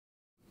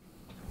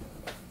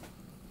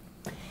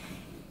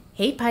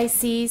Hey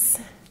Pisces,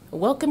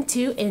 welcome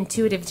to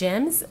Intuitive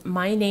Gems.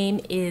 My name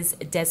is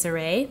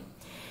Desiree,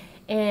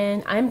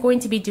 and I'm going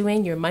to be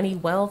doing your money,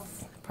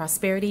 wealth,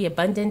 prosperity,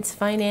 abundance,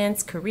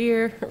 finance,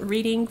 career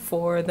reading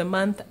for the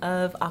month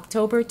of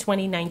October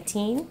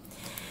 2019.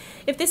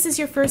 If this is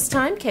your first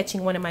time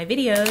catching one of my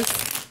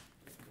videos,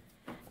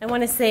 I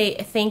want to say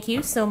thank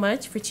you so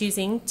much for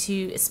choosing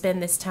to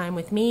spend this time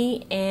with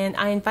me, and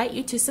I invite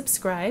you to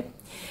subscribe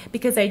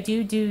because I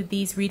do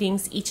these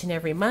readings each and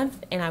every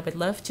month, and I would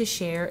love to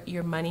share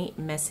your money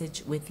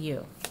message with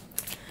you.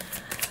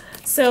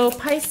 So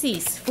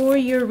Pisces, for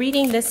your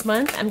reading this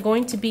month, I'm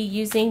going to be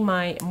using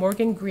my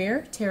Morgan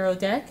Greer Tarot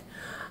deck.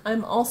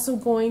 I'm also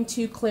going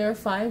to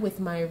clarify with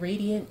my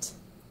Radiant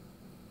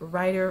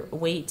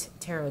Rider-Waite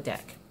Tarot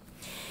deck.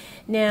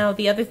 Now,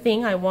 the other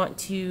thing I want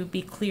to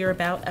be clear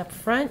about up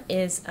front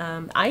is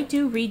I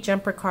do read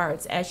jumper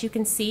cards. As you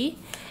can see,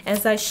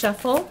 as I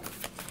shuffle,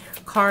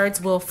 cards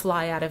will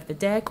fly out of the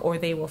deck or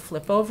they will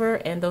flip over,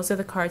 and those are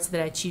the cards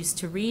that I choose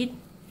to read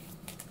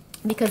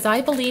because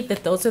I believe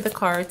that those are the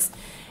cards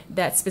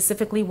that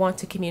specifically want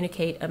to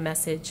communicate a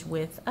message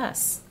with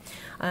us.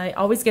 I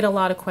always get a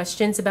lot of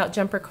questions about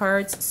jumper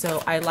cards,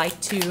 so I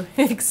like to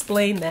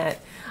explain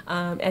that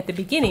at the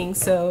beginning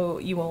so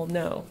you all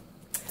know.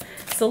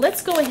 So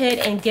let's go ahead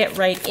and get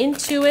right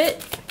into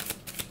it.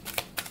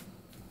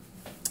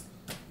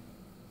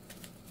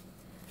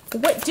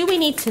 What do we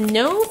need to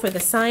know for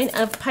the sign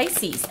of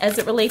Pisces as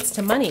it relates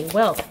to money,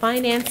 wealth,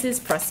 finances,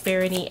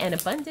 prosperity, and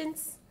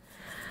abundance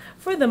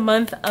for the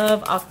month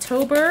of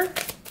October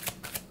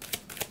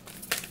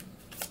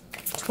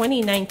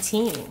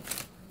 2019?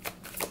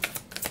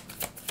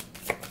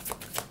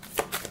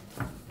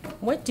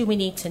 What do we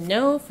need to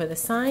know for the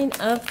sign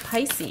of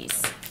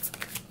Pisces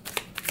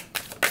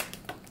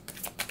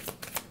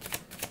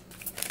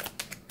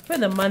for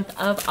the month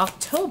of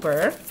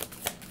October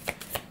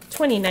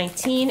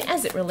 2019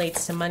 as it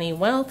relates to money,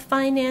 wealth,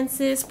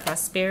 finances,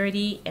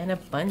 prosperity, and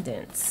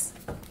abundance?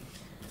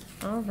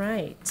 All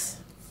right.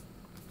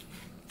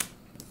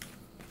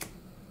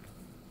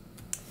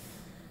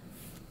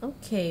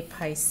 Okay,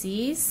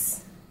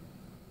 Pisces.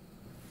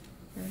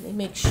 Let me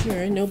make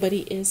sure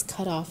nobody is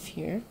cut off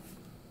here.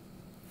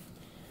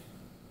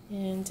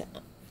 And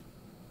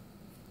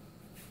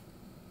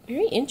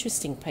very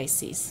interesting,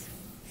 Pisces.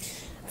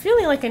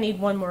 Feeling like I need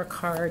one more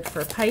card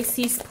for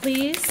Pisces,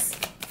 please.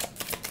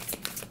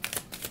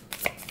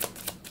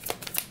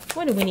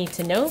 What do we need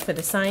to know for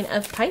the sign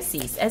of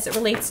Pisces as it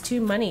relates to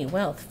money,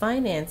 wealth,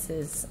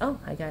 finances? Oh,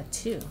 I got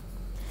two.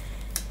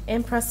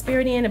 And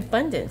prosperity and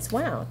abundance.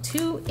 Wow,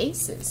 two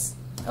aces.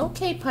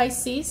 Okay,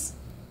 Pisces.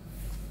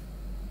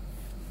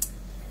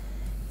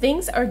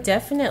 Things are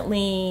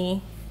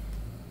definitely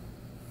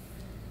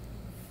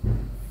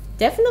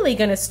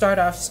going to start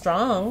off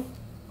strong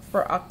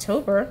for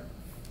October.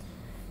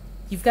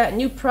 You've got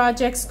new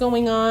projects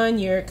going on.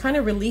 You're kind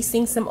of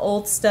releasing some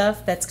old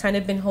stuff that's kind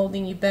of been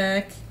holding you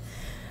back.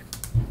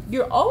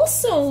 You're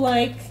also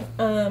like,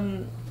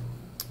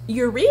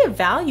 you're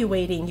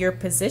reevaluating your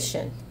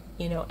position,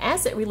 you know,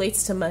 as it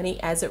relates to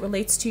money, as it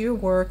relates to your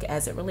work,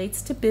 as it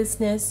relates to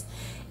business,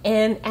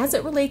 and as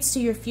it relates to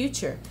your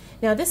future.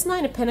 Now, this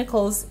Nine of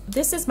Pentacles,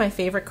 this is my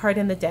favorite card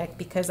in the deck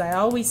because I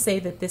always say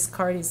that this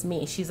card is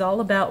me. She's all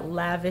about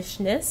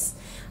lavishness.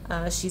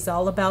 She's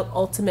all about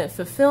ultimate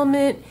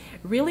fulfillment,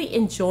 really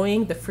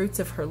enjoying the fruits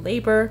of her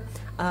labor,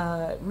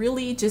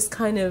 really just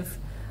kind of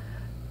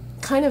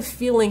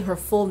feeling her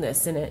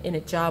fullness in a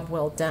job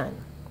well done.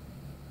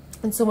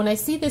 And so when I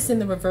see this in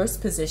the reverse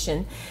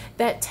position,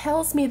 that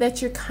tells me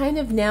that you're kind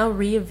of now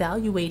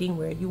reevaluating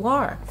where you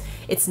are.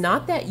 It's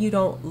not that you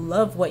don't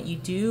love what you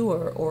do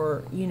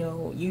or you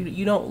know,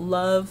 you don't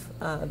love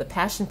the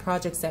passion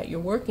projects that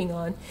you're working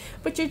on,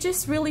 but you're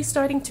just really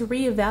starting to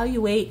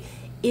reevaluate,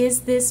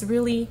 is this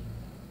really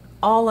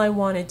all I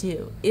want to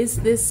do? Is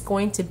this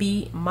going to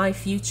be my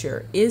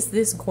future? Is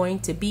this going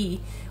to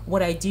be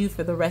what I do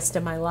for the rest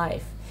of my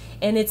life?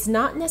 And it's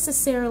not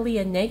necessarily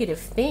a negative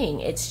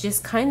thing. It's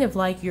just kind of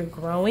like you're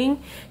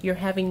growing, you're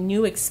having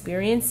new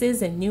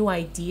experiences and new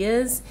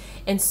ideas.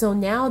 And so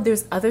now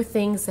there's other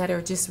things that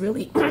are just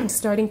really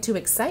starting to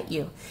excite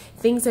you.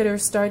 Things that are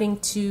starting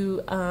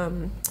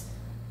to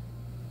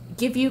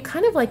give you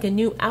kind of like a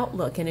new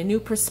outlook and a new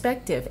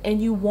perspective.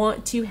 And you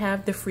want to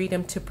have the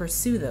freedom to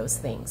pursue those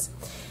things.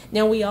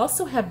 Now, we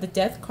also have the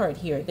Death card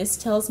here. This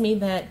tells me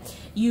that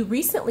you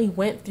recently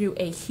went through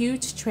a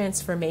huge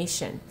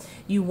transformation.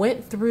 You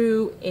went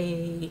through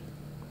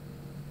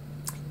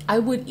I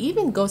would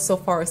even go so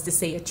far as to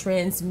say a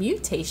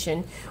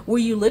transmutation,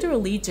 where you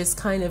literally just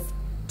kind of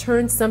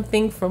turned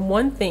something from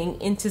one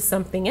thing into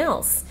something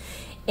else.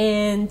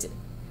 And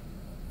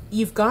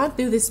you've gone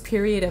through this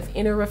period of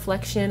inner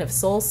reflection, of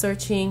soul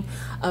searching,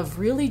 of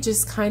really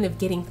just kind of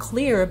getting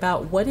clear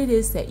about what it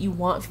is that you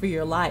want for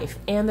your life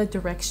and the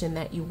direction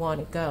that you want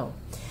to go.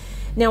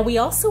 Now we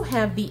also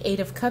have the Eight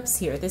of Cups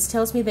here. This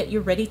tells me that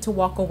you're ready to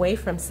walk away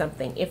from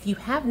something. If you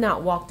have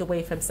not walked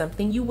away from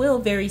something, you will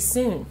very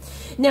soon.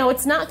 Now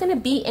it's not going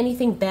to be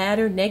anything bad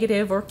or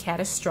negative or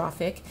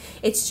catastrophic.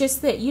 It's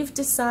just that you've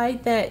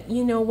decided that,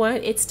 you know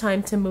what, it's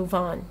time to move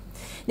on.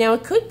 Now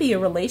it could be a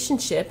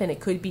relationship, and it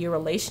could be a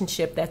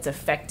relationship that's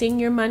affecting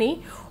your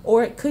money,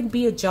 or it could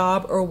be a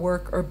job or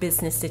work or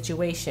business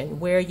situation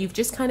where you've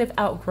just kind of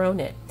outgrown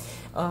it.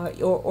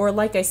 Or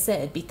like I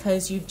said,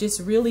 because you've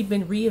just really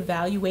been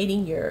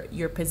reevaluating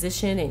your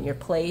position and your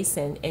place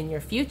and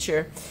your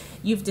future,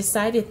 you've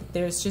decided that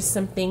there's just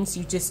some things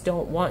you just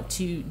don't want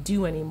to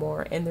do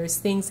anymore, and there's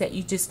things that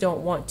you just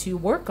don't want to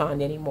work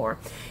on anymore.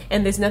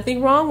 And there's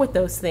nothing wrong with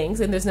those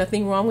things, and there's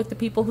nothing wrong with the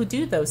people who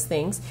do those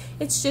things.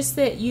 It's just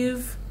that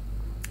you've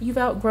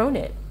outgrown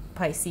it,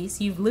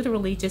 Pisces. You've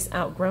literally just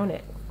outgrown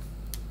it.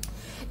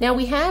 Now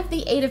we have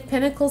the Eight of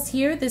Pentacles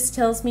here. This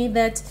tells me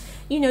that,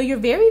 you know, you're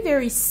very,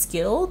 very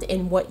skilled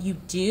in what you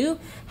do.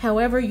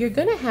 However, you're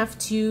going to have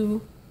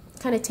to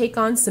kind of take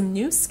on some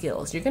new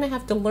skills. You're going to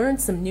have to learn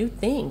some new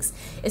things,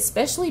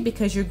 especially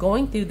because you're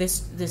going through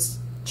this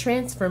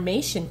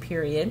transformation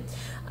period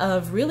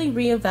of really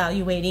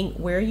reevaluating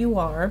where you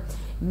are,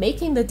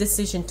 making the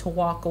decision to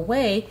walk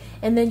away,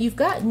 and then you've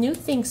got new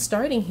things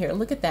starting here.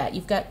 Look at that.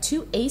 You've got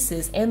two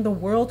aces and the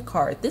World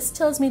card. This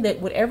tells me that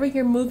whatever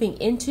you're moving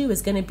into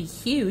is going to be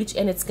huge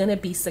and it's going to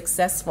be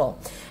successful.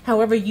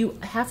 However, you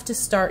have to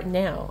start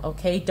now,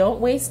 okay? Don't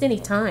waste any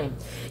time.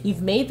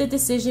 You've made the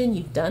decision,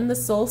 you've done the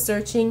soul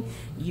searching,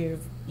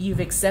 you've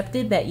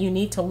accepted that you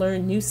need to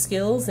learn new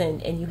skills,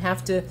 and you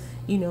have to,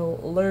 you know,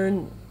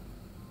 learn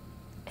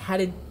how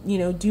to, you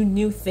know, do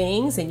new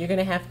things, and you're going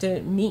to have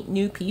to meet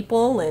new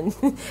people and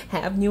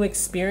have new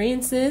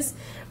experiences.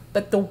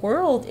 But the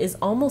World is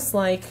almost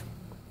like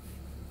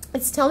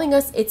it's telling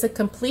us it's a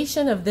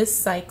completion of this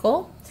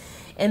cycle,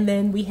 and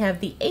then we have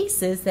the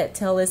aces that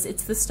tell us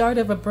it's the start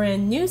of a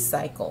brand new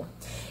cycle.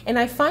 And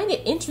I find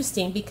it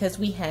interesting because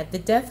we had the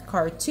Death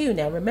card too.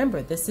 Now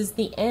remember, this is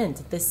the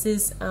end. This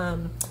is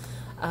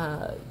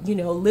you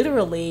know,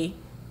 literally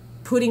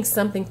putting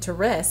something to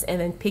rest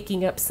and then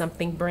picking up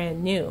something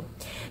brand new.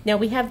 Now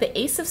we have the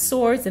Ace of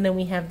Swords, and then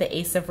we have the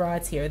Ace of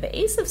Rods here. The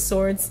Ace of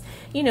Swords,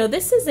 you know,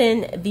 this is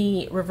in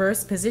the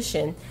reverse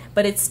position,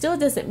 but it still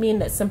doesn't mean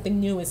that something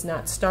new is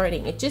not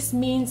starting. It just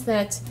means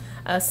that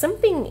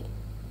something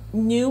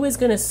new is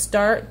going to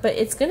start, but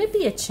it's going to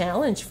be a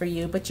challenge for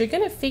you, but you're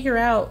going to figure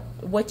out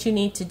what you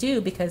need to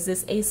do, because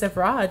this Ace of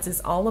Rods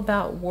is all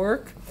about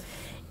work,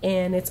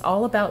 and it's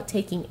all about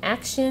taking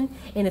action,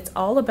 and it's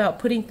all about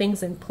putting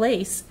things in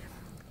place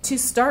to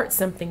start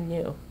something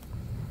new.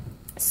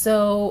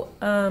 So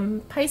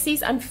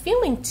Pisces, I'm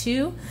feeling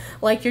too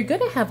like you're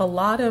going to have a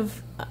lot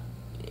of,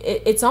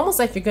 it's almost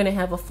like you're going to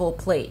have a full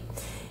plate.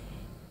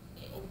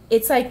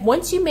 It's like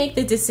once you make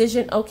the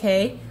decision,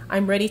 okay,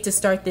 I'm ready to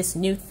start this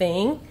new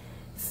thing,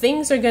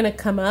 things are going to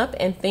come up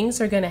and things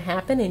are going to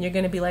happen, and you're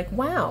going to be like,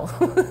 wow,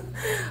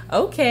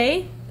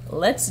 okay,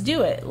 let's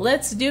do it.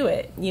 Let's do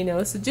it. You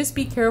know, so just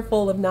be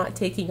careful of not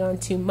taking on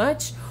too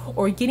much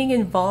or getting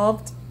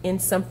involved in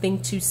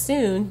something too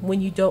soon when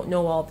you don't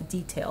know all the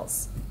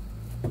details.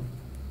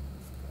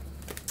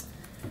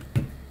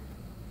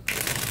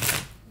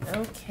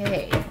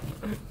 Okay.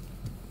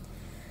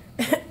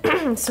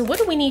 So what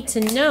do we need to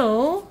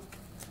know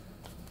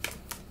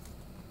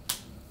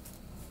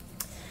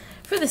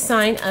for the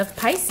sign of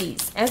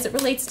Pisces as it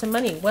relates to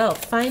money,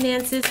 wealth,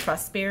 finances,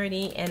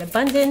 prosperity, and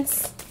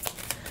abundance?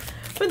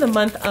 For the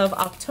month of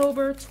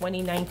October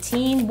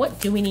 2019, what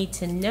do we need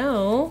to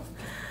know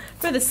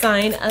for the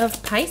sign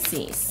of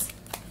Pisces?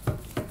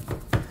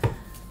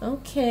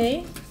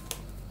 Okay.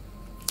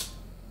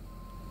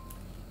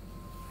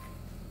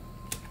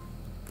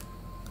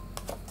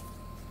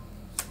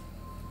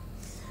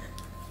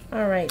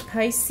 All right,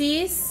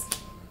 Pisces.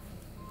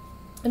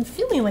 I'm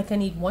feeling like I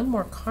need one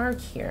more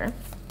card here.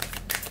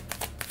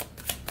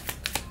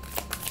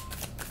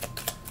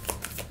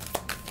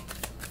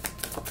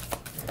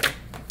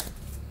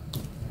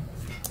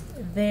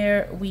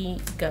 There we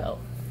go.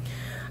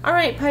 All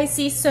right,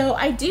 Pisces, so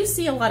I do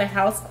see a lot of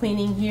house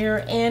cleaning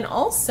here, and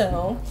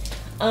also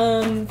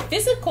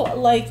physical,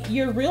 like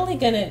you're really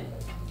gonna,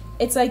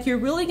 it's like you're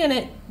really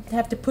gonna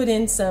have to put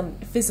in some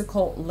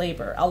physical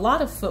labor. A lot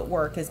of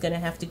footwork is gonna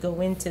have to go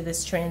into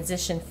this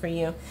transition for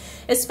you,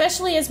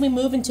 especially as we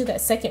move into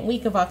that second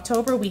week of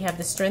October. We have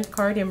the Strength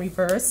card in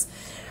reverse,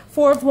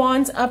 Four of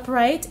Wands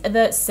upright,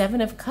 the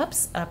Seven of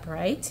Cups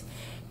upright,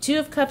 Two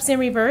of Cups in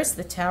reverse,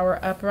 the Tower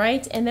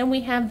upright, and then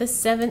we have the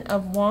Seven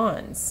of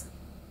Wands.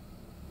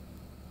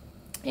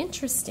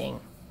 Interesting.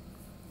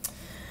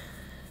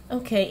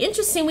 Okay,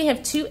 interesting. We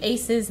have two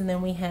aces and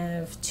then we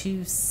have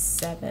two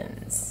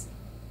sevens.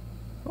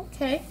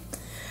 Okay.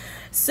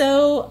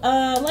 So,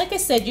 like I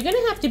said, you're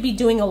going to have to be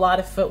doing a lot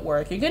of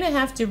footwork. You're going to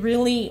have to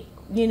really,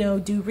 you know,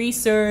 do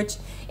research.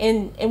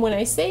 And when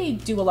I say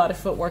do a lot of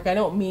footwork, I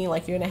don't mean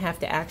like you're going to have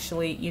to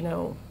actually, you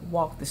know,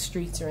 walk the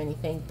streets or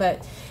anything.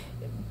 But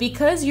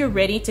because you're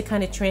ready to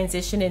kind of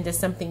transition into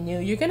something new,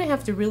 you're going to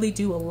have to really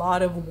do a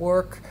lot of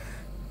work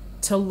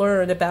to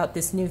learn about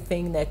this new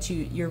thing that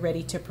you're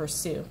ready to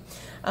pursue.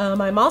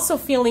 I'm also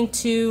feeling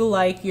too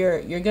like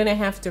you're going to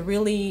have to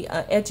really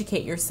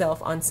educate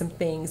yourself on some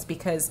things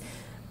because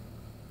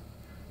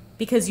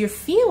you're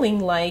feeling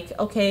like,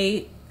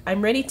 okay,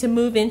 I'm ready to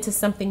move into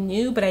something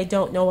new, but I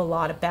don't know a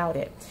lot about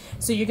it.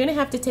 So you're going to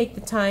have to take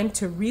the time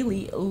to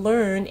really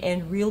learn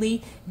and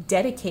really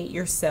dedicate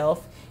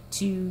yourself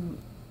to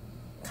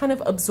kind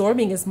of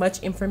absorbing as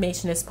much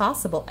information as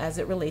possible as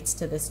it relates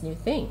to this new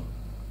thing.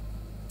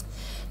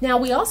 Now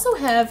we also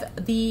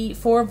have the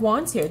Four of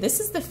Wands here.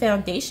 This is the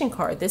foundation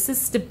card. This is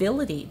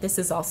stability. This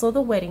is also the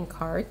wedding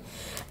card.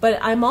 But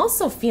I'm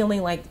also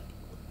feeling like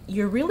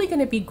you're really going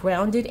to be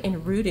grounded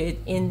and rooted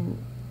in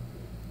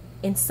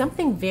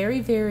something very,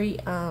 very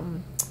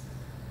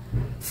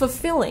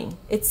fulfilling.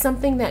 It's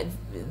something that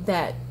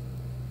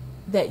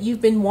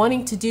you've been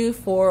wanting to do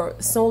for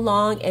so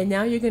long, and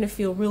now you're going to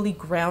feel really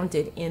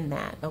grounded in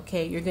that.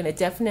 Okay, you're going to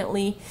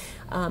definitely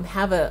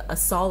have a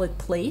solid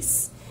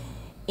place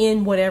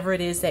in whatever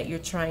it is that you're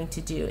trying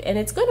to do, and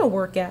it's going to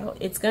work out.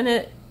 It's going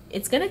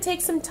to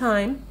take some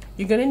time.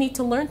 You're going to need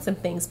to learn some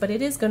things, but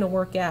it is going to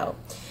work out.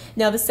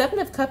 Now the Seven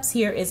of Cups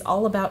here is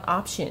all about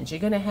options. You're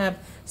going to have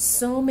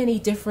so many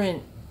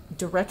different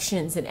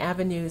directions and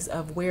avenues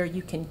of where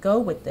you can go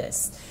with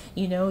this.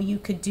 You know, you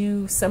could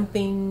do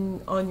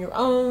something on your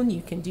own,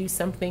 you can do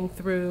something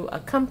through a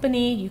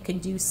company, you can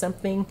do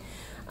something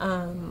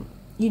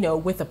you know,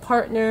 with a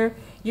partner.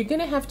 You're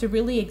going to have to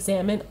really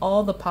examine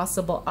all the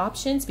possible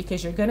options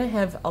because you're going to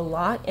have a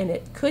lot and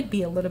it could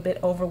be a little bit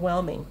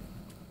overwhelming.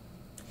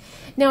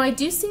 Now I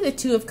do see the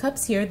Two of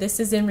Cups here. This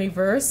is in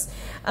reverse.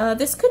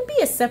 This could be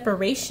a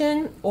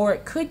separation, or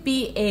it could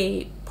be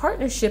a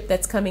partnership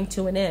that's coming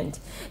to an end.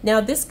 Now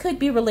this could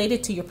be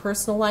related to your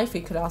personal life.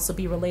 It could also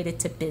be related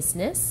to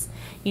business.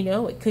 You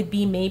know, it could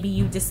be maybe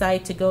you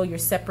decide to go your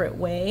separate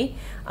way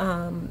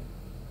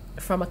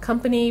from a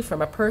company,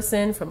 from a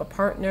person, from a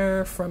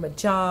partner, from a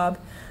job.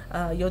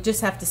 You'll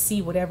just have to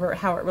see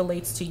how it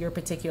relates to your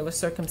particular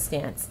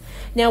circumstance.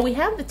 Now we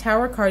have the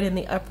Tower card in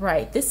the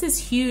upright. This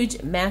is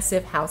huge,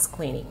 massive house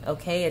cleaning.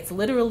 Okay, it's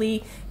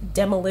literally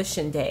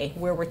demolition day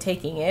where we're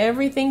taking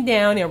everything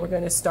down and we're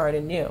going to start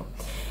anew.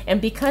 And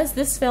because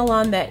this fell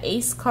on that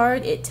Ace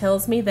card, it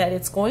tells me that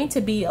it's going to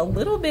be a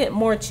little bit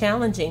more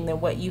challenging than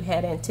what you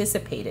had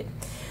anticipated.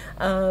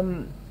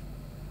 But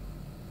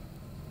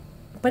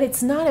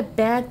it's not a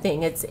bad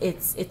thing.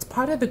 It's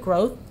part of the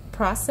growth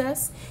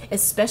process,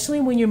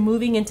 especially when you're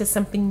moving into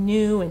something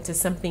new, into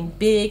something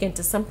big,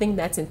 into something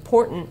that's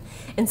important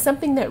and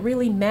something that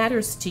really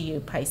matters to you,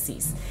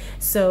 Pisces.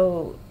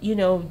 So, you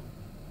know,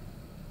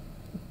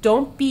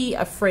 don't be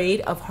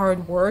afraid of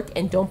hard work,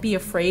 and don't be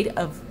afraid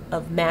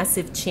of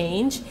massive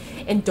change,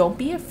 and don't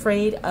be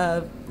afraid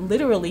of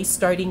literally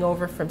starting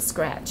over from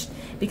scratch,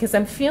 because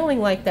I'm feeling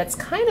like that's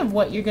kind of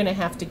what you're going to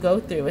have to go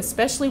through,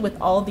 especially with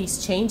all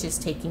these changes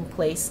taking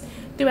place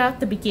throughout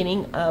the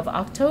beginning of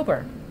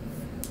October.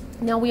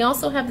 Now we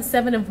also have the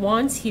Seven of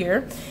Wands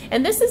here,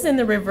 and this is in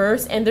the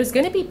reverse, and there's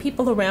going to be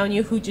people around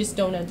you who just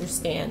don't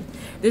understand.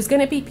 There's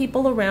going to be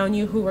people around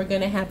you who are going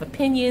to have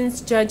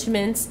opinions,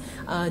 judgments,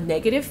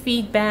 negative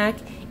feedback,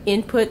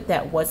 input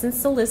that wasn't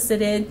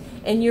solicited,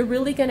 and you're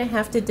really going to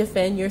have to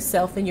defend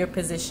yourself and your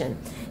position.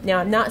 Now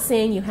I'm not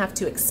saying you have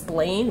to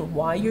explain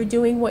why you're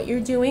doing what you're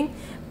doing,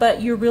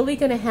 but you're really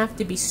going to have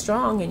to be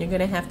strong, and you're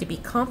going to have to be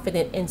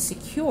confident and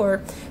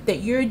secure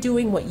that you're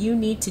doing what you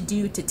need to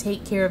do to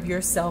take care of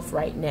yourself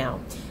right now.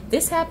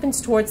 This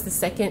happens towards the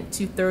 2nd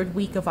to 3rd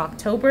week of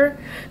October,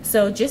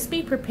 so just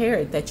be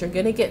prepared that you're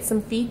going to get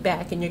some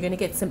feedback and you're going to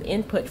get some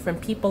input from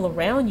people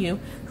around you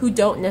who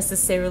don't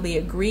necessarily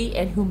agree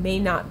and who may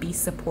not be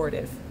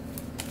supportive.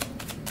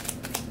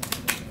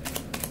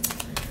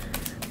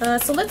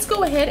 So let's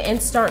go ahead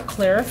and start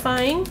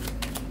clarifying.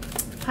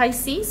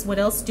 Pisces, what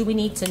else do we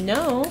need to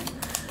know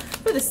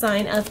for the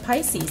sign of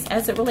Pisces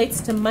as it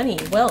relates to money,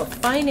 wealth,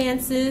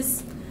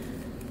 finances?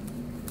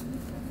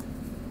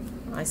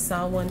 I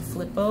saw one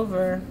flip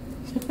over.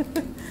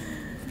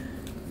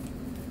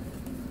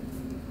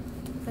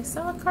 I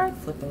saw a card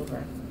flip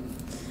over.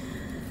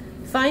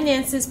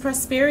 Finances,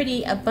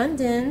 prosperity,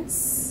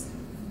 abundance.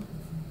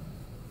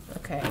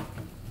 Okay.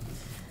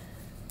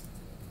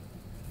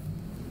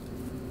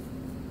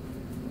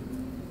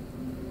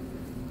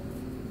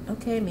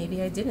 Okay,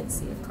 maybe I didn't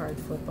see a card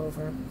flip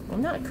over.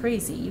 I'm not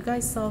crazy. You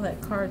guys saw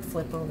that card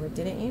flip over,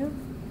 didn't you?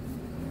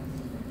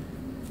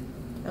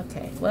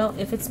 Okay, well,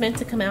 if it's meant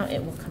to come out,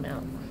 it will come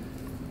out.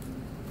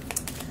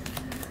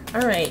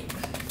 All right.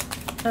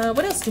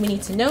 What else do we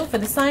need to know for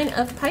the sign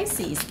of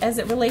Pisces as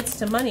it relates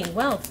to money,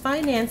 wealth,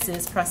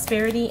 finances,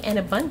 prosperity, and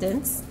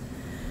abundance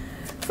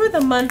for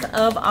the month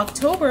of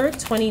October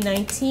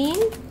 2019?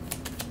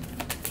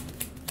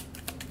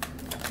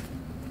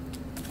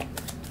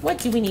 What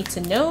do we need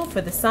to know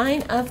for the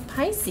sign of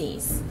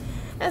Pisces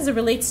as it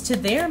relates to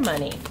their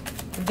money,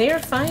 their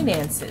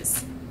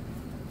finances,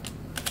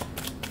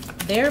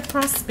 their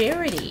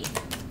prosperity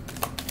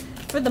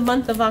for the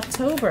month of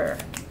October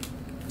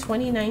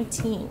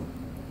 2019?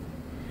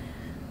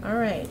 All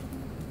right.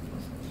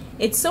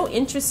 It's so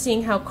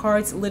interesting how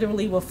cards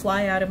literally will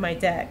fly out of my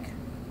deck.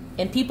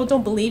 And people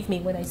don't believe me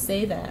when I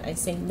say that. I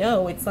say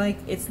no,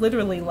 it's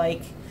literally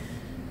like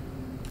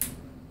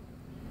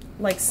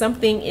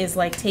something is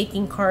like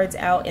taking cards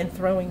out and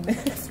throwing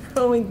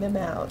them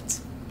out.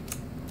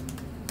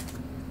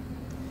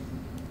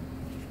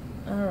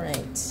 All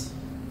right.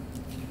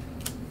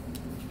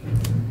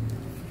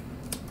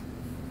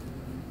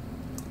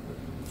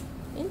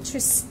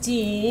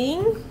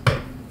 Interesting.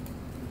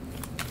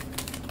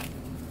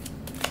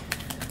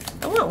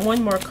 I want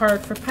one more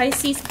card for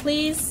Pisces,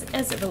 please,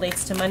 as it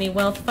relates to money,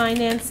 wealth,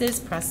 finances,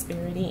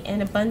 prosperity,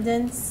 and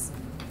abundance.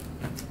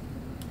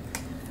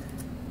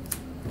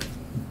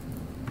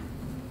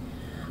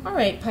 All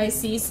right,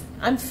 Pisces,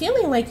 I'm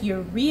feeling like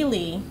you're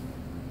really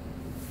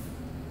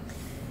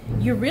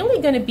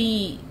going to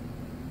be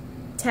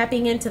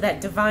tapping into that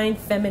divine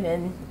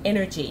feminine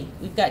energy.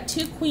 We've got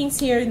two queens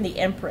here and the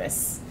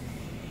Empress.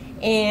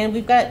 And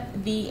we've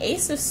got the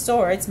Ace of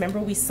Swords. Remember,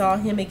 we saw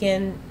him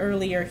again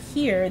earlier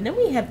here. And then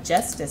we have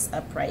Justice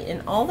upright.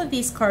 And all of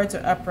these cards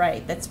are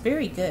upright. That's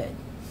very good.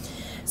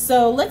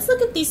 So let's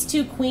look at these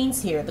two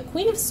queens here. The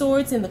Queen of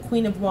Swords and the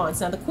Queen of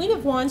Wands. Now, the Queen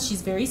of Wands,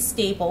 she's very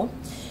stable.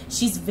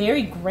 She's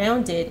very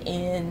grounded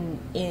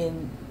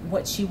in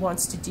what she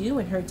wants to do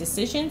and her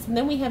decisions. And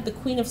then we have the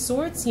Queen of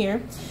Swords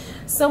here.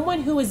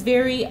 Someone who is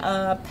very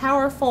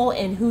powerful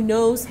and who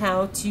knows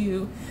how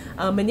to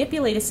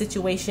manipulate a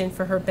situation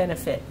for her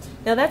benefit.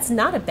 Now, that's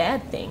not a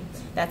bad thing.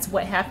 That's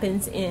what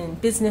happens in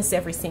business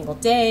every single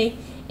day.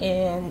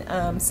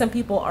 And some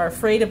people are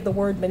afraid of the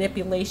word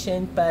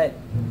manipulation, but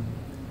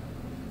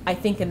I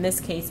think in this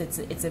case,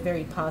 it's a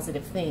very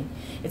positive thing.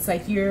 It's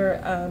like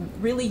you're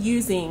really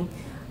using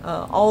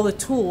all the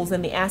tools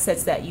and the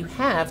assets that you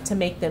have to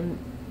make them,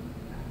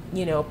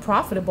 you know,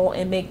 profitable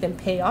and make them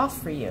pay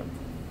off for you.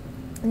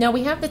 Now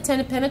we have the Ten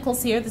of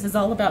Pentacles here. This is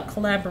all about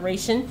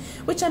collaboration,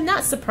 which I'm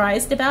not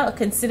surprised about,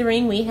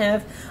 considering we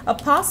have a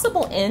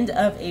possible end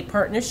of a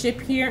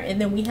partnership here,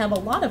 and then we have a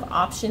lot of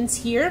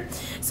options here.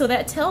 So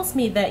that tells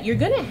me that you're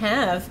going to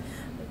have,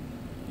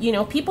 you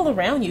know, people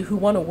around you who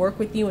want to work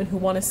with you and who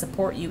want to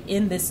support you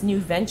in this new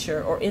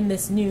venture or in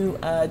this new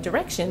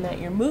direction that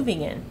you're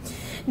moving in.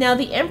 Now,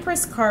 the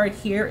Empress card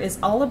here is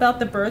all about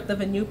the birth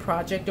of a new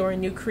project or a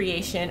new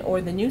creation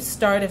or the new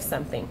start of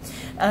something.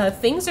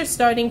 Things are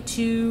starting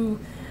to,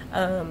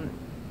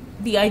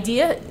 the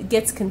idea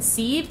gets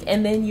conceived,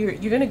 and then you're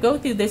going to go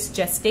through this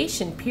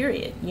gestation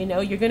period. You know,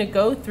 you're going to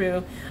go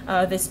through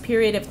this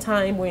period of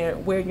time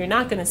where you're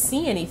not going to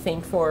see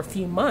anything for a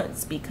few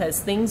months because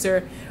things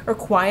are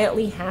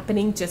quietly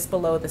happening just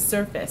below the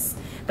surface.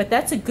 But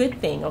that's a good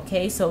thing,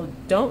 okay? So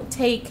don't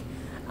take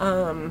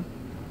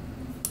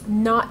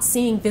not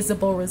seeing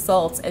visible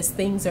results as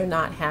things are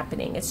not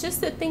happening. It's just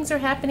that things are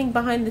happening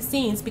behind the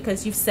scenes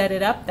because you've set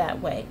it up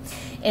that way.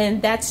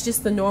 And that's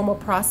just the normal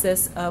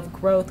process of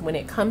growth when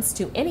it comes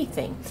to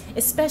anything,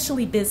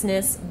 especially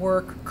business,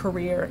 work,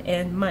 career,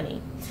 and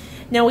money.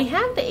 Now we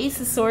have the Ace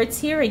of Swords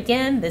here.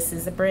 Again, this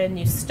is a brand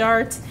new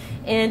start.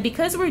 And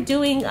because we're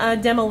doing a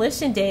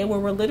demolition day where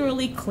we're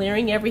literally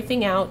clearing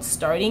everything out,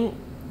 starting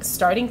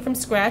from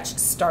scratch,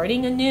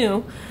 starting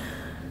anew,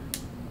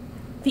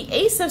 the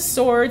Ace of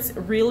Swords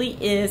really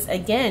is,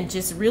 again,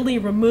 just really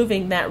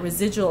removing that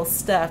residual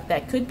stuff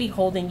that could be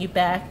holding you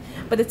back,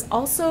 but it's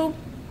also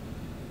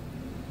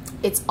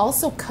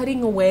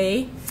cutting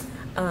away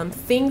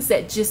things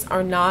that just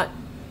are not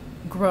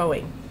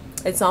growing.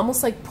 It's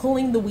almost like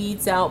pulling the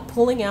weeds out,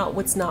 pulling out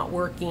what's not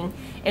working,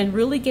 and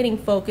really getting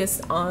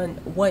focused on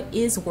what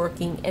is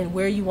working and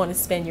where you want to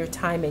spend your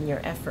time and your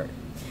effort.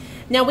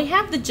 Now we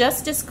have the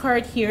Justice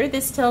card here.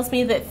 This tells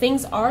me that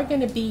things are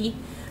going to be,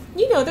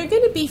 you know, they're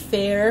going to be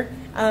fair.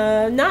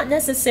 Not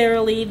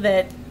necessarily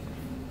that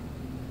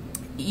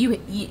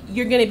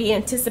you're going to be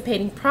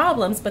anticipating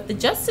problems, but the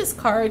Justice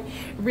card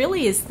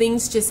really is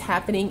things just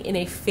happening in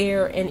a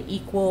fair and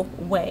equal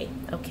way,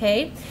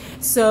 okay?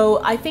 So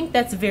I think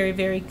that's very,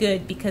 very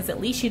good, because at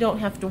least you don't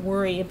have to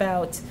worry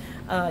about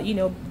you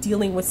know,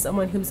 dealing with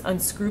someone who's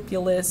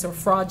unscrupulous or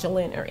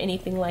fraudulent or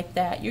anything like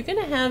that. You're going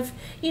to have,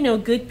 you know,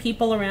 good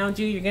people around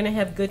you. You're going to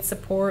have good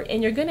support,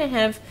 and you're going to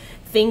have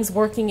things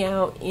working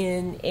out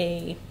in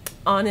a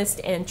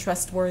honest and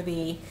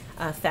trustworthy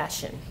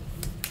fashion.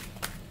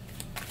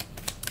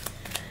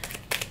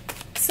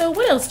 So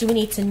what else do we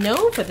need to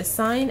know for the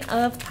sign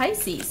of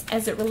Pisces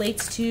as it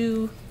relates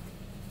to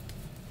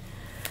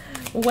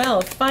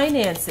wealth,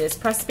 finances,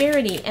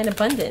 prosperity, and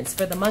abundance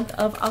for the month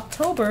of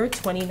October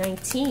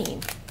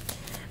 2019?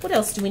 What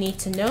else do we need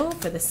to know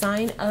for the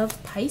sign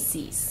of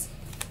Pisces?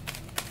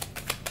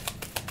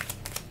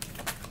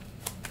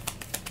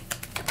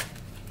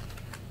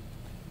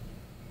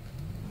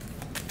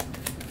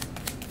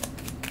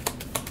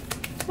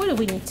 What do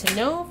we need to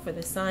know for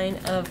the sign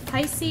of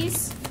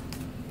Pisces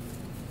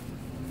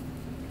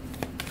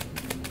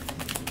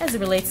as it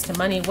relates to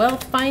money,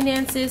 wealth,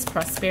 finances,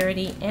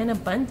 prosperity, and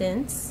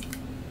abundance?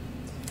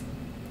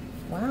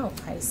 Wow,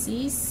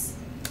 Pisces.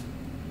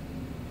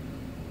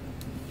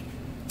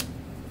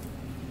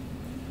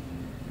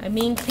 I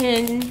mean,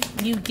 can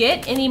you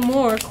get any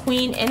more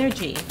Queen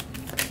energy?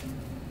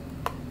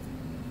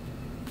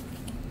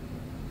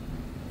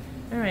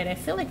 All right, I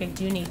feel like I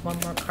do need one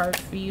more card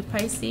for you,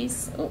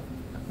 Pisces. Oh,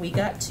 we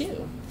got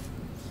two.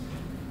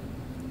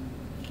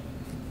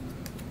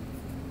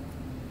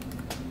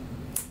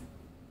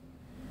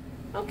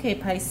 Okay,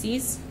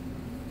 Pisces.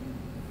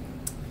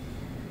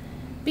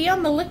 Be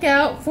on the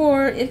lookout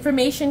for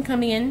information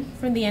coming in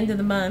from the end of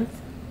the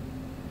month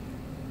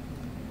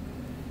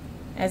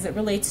as it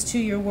relates to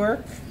your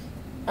work.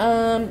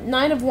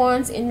 Nine of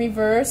Wands in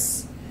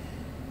reverse.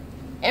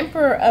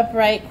 Emperor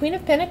upright, Queen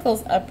of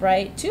Pentacles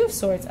upright, Two of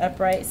Swords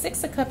upright,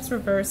 Six of Cups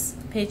reverse,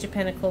 Page of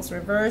Pentacles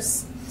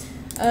reverse.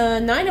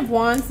 Nine of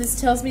Wands, this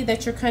tells me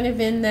that you're kind of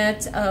in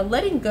that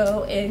letting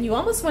go, and you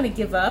almost want to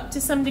give up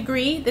to some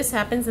degree. This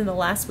happens in the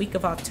last week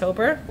of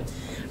October.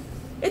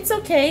 It's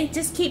okay,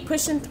 just keep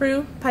pushing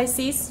through,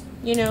 Pisces.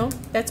 You know,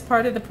 that's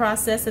part of the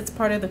process. It's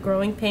part of the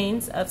growing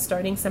pains of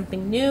starting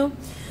something new.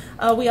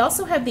 We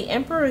also have the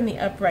Emperor in the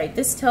upright.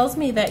 This tells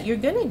me that you're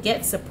going to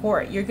get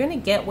support. You're going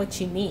to get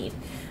what you need.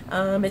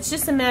 It's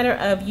just a matter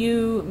of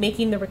you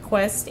making the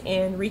request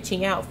and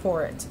reaching out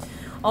for it.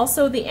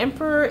 Also, the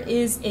Emperor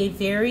is a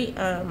very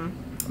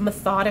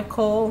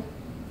methodical,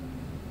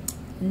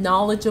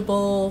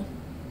 knowledgeable,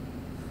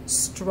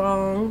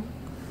 strong,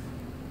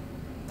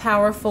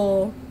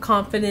 powerful,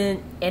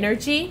 confident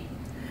energy.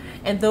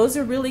 And those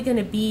are really going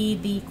to be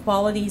the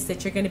qualities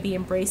that you're going to be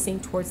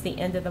embracing towards the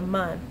end of the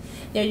month.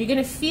 Now, you're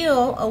going to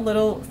feel a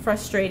little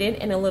frustrated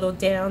and a little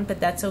down, but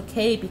that's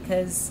okay,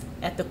 because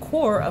at the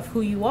core of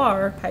who you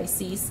are,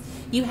 Pisces,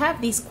 you have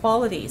these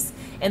qualities,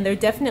 and they're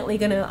definitely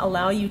going to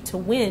allow you to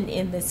win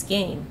in this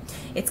game.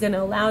 It's going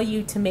to allow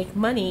you to make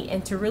money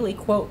and to really,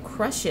 quote,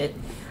 crush it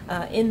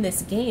in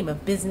this game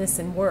of business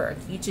and work.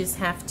 You just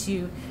have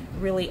to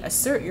really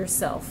assert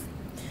yourself.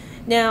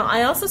 Now,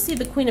 I also see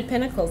the Queen of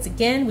Pentacles.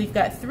 Again, we've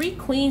got three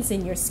queens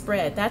in your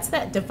spread. That's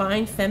that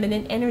divine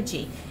feminine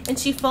energy. And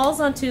she falls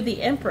onto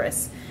the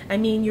Empress. I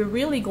mean, you're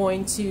really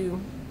going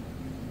to...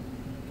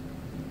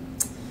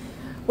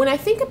 When I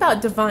think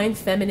about divine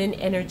feminine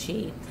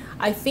energy,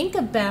 I think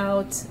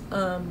about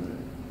a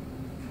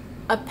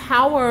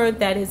power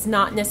that is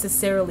not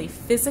necessarily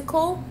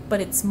physical,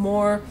 but it's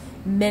more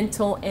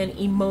mental and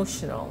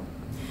emotional.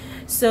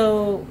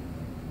 So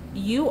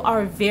you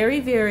are very,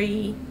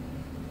 very...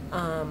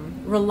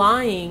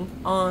 relying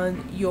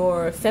on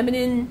your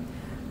feminine,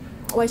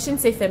 well, I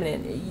shouldn't say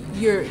feminine,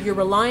 you're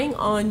relying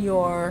on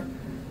your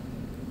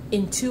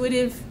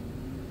intuitive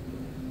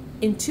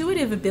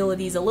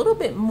abilities a little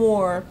bit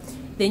more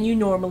than you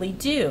normally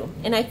do.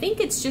 And I think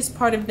it's just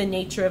part of the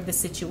nature of the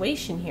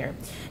situation here.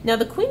 Now,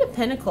 the Queen of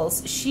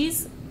Pentacles,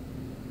 she's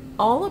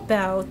all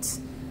about,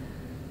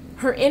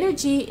 her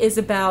energy is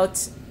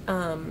about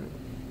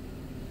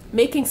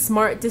making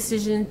smart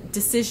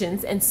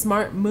decisions and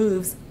smart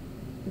moves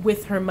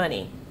with her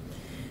money.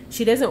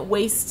 She doesn't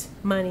waste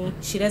money.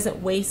 She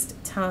doesn't waste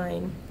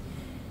time.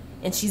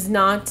 And she's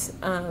not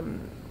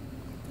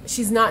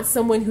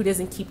someone who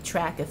doesn't keep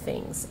track of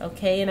things,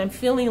 okay? And I'm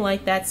feeling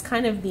like that's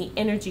kind of the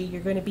energy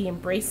you're going to be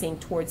embracing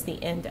towards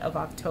the end of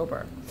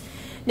October.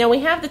 Now, we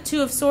have the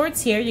Two of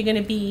Swords here.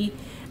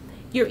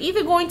 You're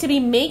either going to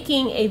be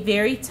making a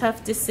very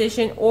tough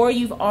decision, or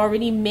you've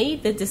already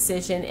made the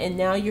decision and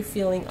now you're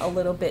feeling a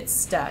little bit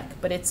stuck.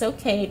 But it's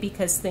okay,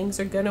 because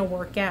things are going to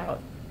work out.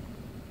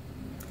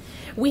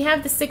 We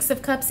have the Six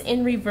of Cups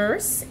in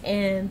reverse,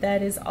 and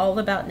that is all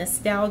about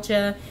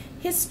nostalgia,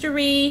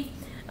 history.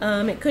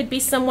 It could be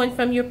someone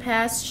from your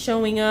past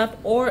showing up,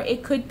 or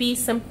it could be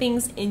some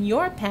things in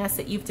your past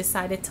that you've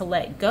decided to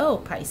let go,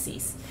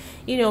 Pisces.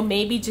 You know,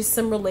 maybe just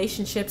some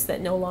relationships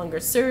that no longer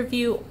serve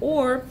you,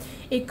 or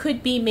it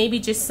could be maybe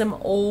just some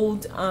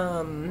old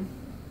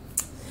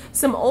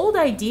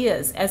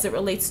ideas as it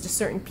relates to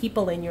certain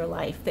people in your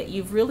life that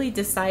you've really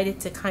decided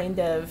to kind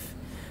of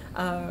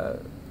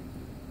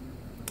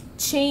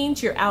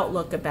change your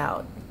outlook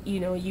about. You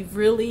know, you've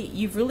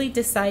really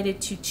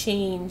decided to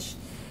change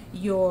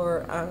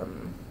your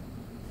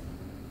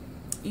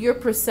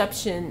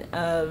perception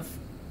of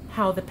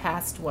how the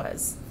past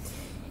was.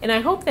 And I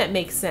hope that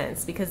makes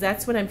sense, because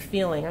that's what I'm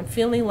feeling. I'm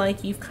feeling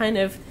like you've kind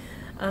of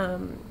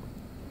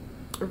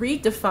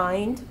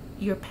redefined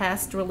your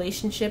past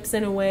relationships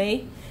in a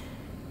way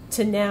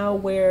to now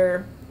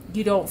where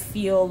you don't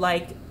feel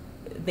like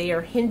they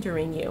are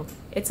hindering you.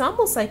 It's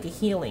almost like a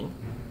healing.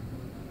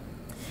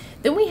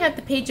 Then we have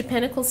the Page of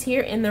Pentacles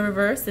here in the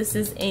reverse. This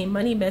is a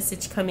money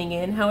message coming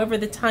in. However,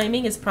 the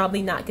timing is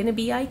probably not going to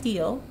be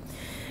ideal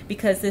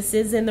because this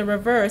is in the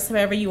reverse.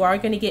 However, you are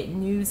going to get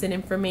news and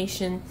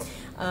information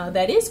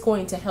that is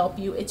going to help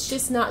you. It's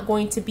just not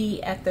going to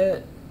be at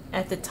the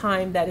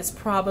time that is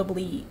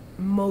probably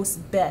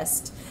most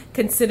best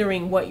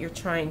considering what you're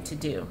trying to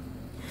do.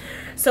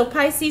 So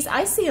Pisces,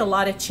 I see a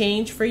lot of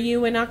change for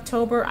you in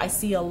October. I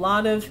see a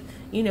lot of,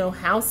 you know,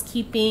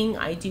 housekeeping.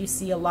 I do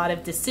see a lot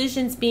of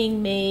decisions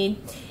being made,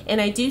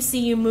 and I do see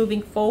you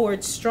moving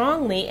forward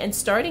strongly and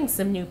starting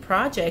some new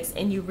projects,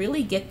 and you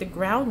really get the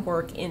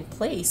groundwork in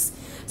place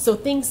so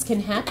things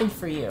can happen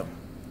for you.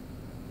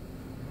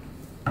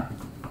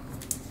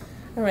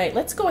 All right,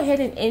 let's go ahead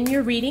and end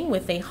your reading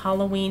with a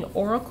Halloween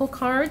Oracle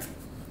card.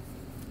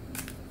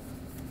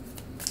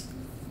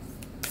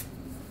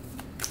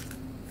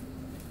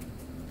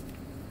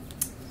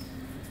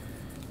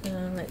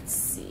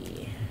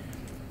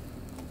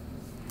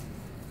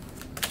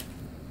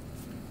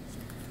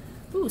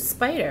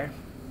 spider.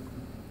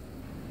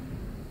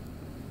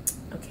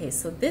 Okay,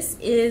 so this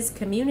is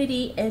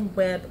community and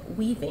web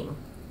weaving.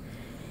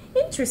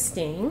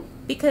 Interesting,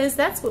 because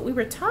that's what we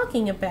were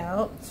talking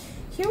about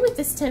here with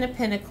this Ten of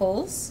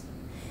Pentacles,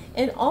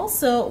 and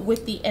also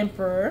with the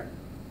Emperor.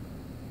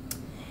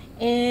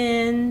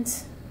 And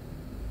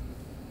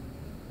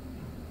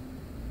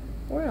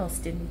where else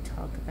did we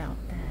talk about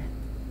that?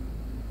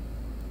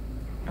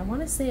 I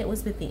want to say it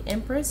was with the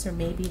Empress, or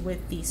maybe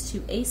with these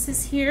two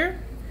aces here.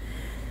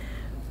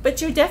 But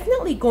you're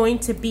definitely going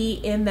to be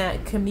in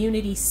that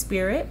community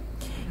spirit.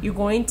 You're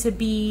going to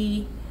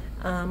be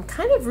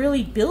kind of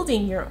really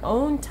building your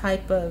own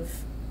type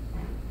of,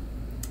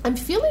 I'm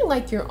feeling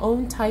like your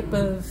own type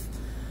of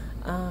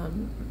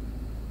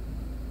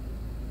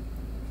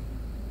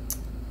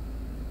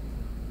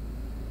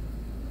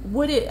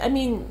I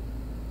mean,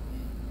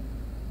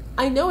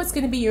 I know it's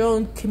going to be your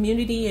own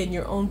community and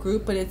your own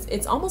group, but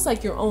it's almost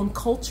like your own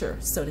culture,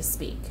 so to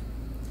speak.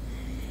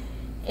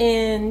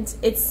 And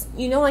it's,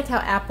 you know, like how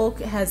Apple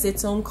has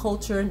its own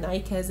culture,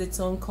 Nike has its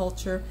own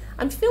culture.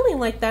 I'm feeling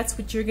like that's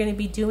what you're going to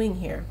be doing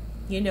here.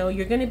 You know,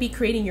 you're going to be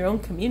creating your own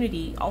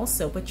community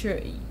also, but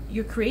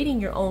you're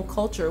creating your own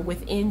culture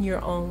within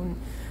your own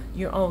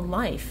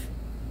life.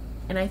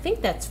 And I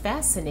think that's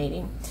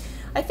fascinating.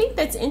 I think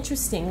that's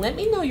interesting. Let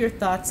me know your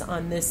thoughts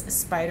on this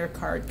spider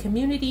card,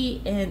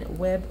 community and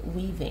web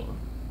weaving.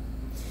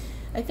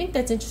 I think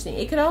that's interesting.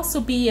 It could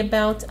also be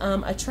about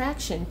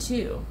attraction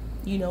too.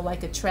 You know,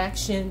 like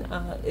attraction,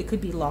 it could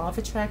be law of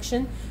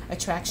attraction,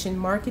 attraction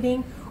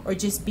marketing, or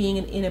just being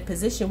in a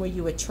position where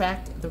you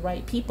attract the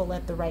right people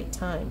at the right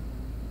time.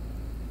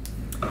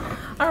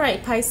 All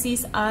right,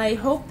 Pisces, I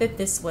hope that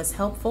this was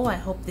helpful. I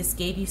hope this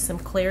gave you some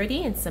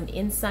clarity and some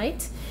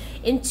insight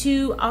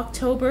into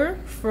October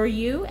for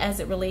you as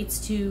it relates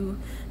to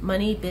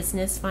money,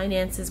 business,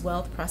 finances,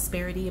 wealth,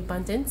 prosperity,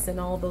 abundance, and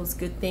all those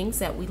good things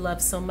that we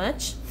love so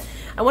much.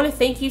 I want to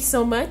thank you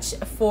so much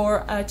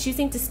for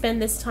choosing to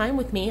spend this time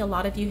with me. A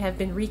lot of you have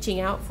been reaching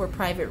out for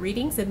private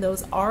readings, and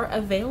those are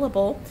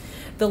available.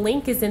 The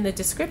link is in the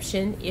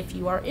description if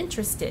you are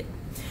interested.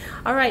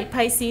 All right,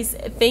 Pisces,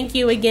 thank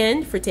you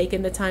again for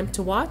taking the time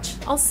to watch.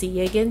 I'll see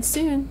you again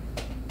soon.